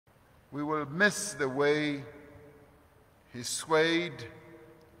We will miss the way he swayed,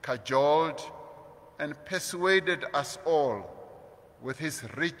 cajoled, and persuaded us all with his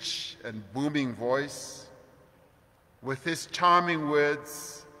rich and booming voice, with his charming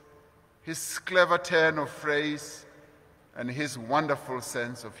words, his clever turn of phrase, and his wonderful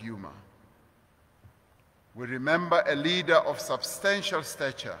sense of humor. We remember a leader of substantial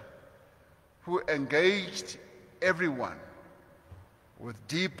stature who engaged everyone with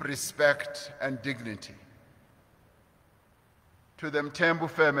deep respect and dignity. To the Mthembu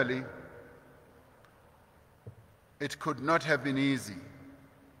family, it could not have been easy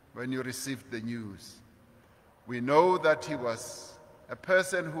when you received the news. We know that he was a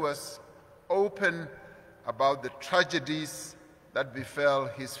person who was open about the tragedies that befell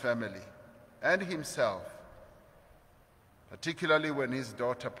his family and himself, particularly when his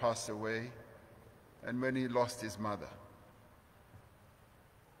daughter passed away and when he lost his mother.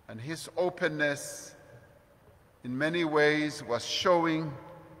 And his openness in many ways was showing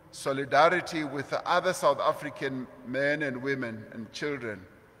solidarity with the other South African men and women and children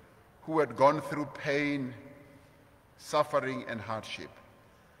who had gone through pain, suffering, and hardship.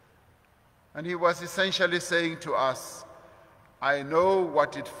 And he was essentially saying to us, I know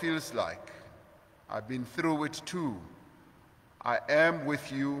what it feels like. I've been through it too. I am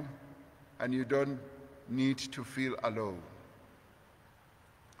with you, and you don't need to feel alone.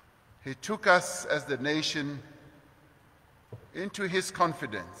 He took us as the nation into his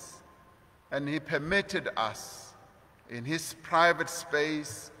confidence, and he permitted us in his private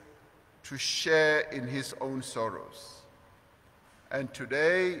space to share in his own sorrows. And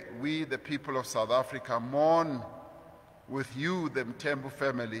today, we, the people of South Africa, mourn with you, the Mthembu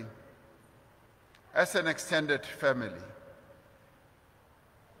family, as an extended family.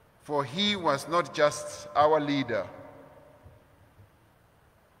 For he was not just our leader.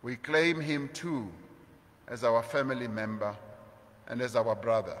 We claim him too as our family member and as our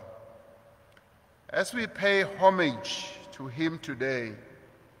brother. As we pay homage to him today,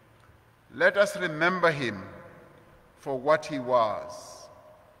 let us remember him for what he was: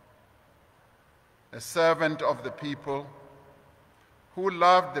 a servant of the people who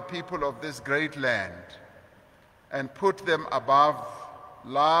loved the people of this great land and put them above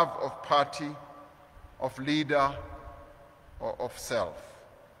love of party, of leader, or of self.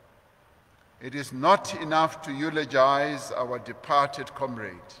 It is not enough to eulogize our departed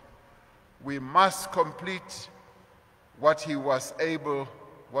comrade. We must complete what he was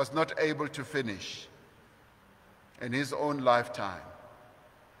not able to finish in his own lifetime.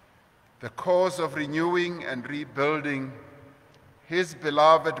 The cause of renewing and rebuilding his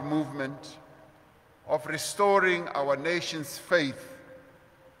beloved movement, of restoring our nation's faith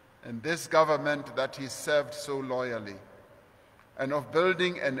in this government that he served so loyally, and of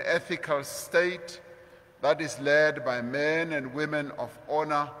building an ethical state that is led by men and women of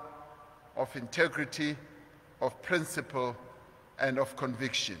honor, of integrity, of principle, and of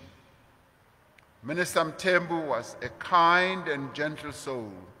conviction. Minister Mthembu was a kind and gentle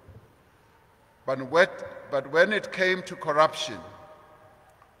soul, but when it came to corruption,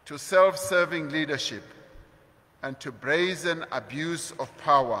 to self-serving leadership, and to brazen abuse of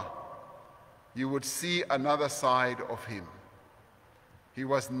power, you would see another side of him. He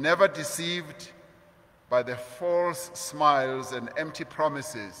was never deceived by the false smiles and empty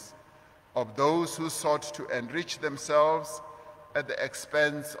promises of those who sought to enrich themselves at the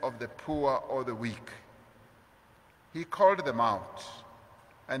expense of the poor or the weak. He called them out,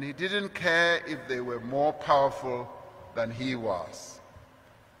 and he didn't care if they were more powerful than he was.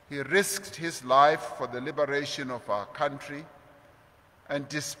 He risked his life for the liberation of our country and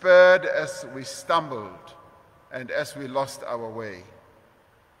despaired as we stumbled and as we lost our way.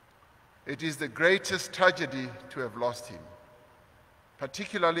 It is the greatest tragedy to have lost him,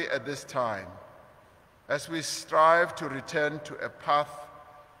 particularly at this time, as we strive to return to a path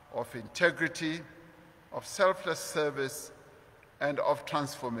of integrity, of selfless service, and of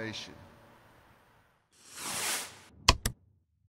transformation.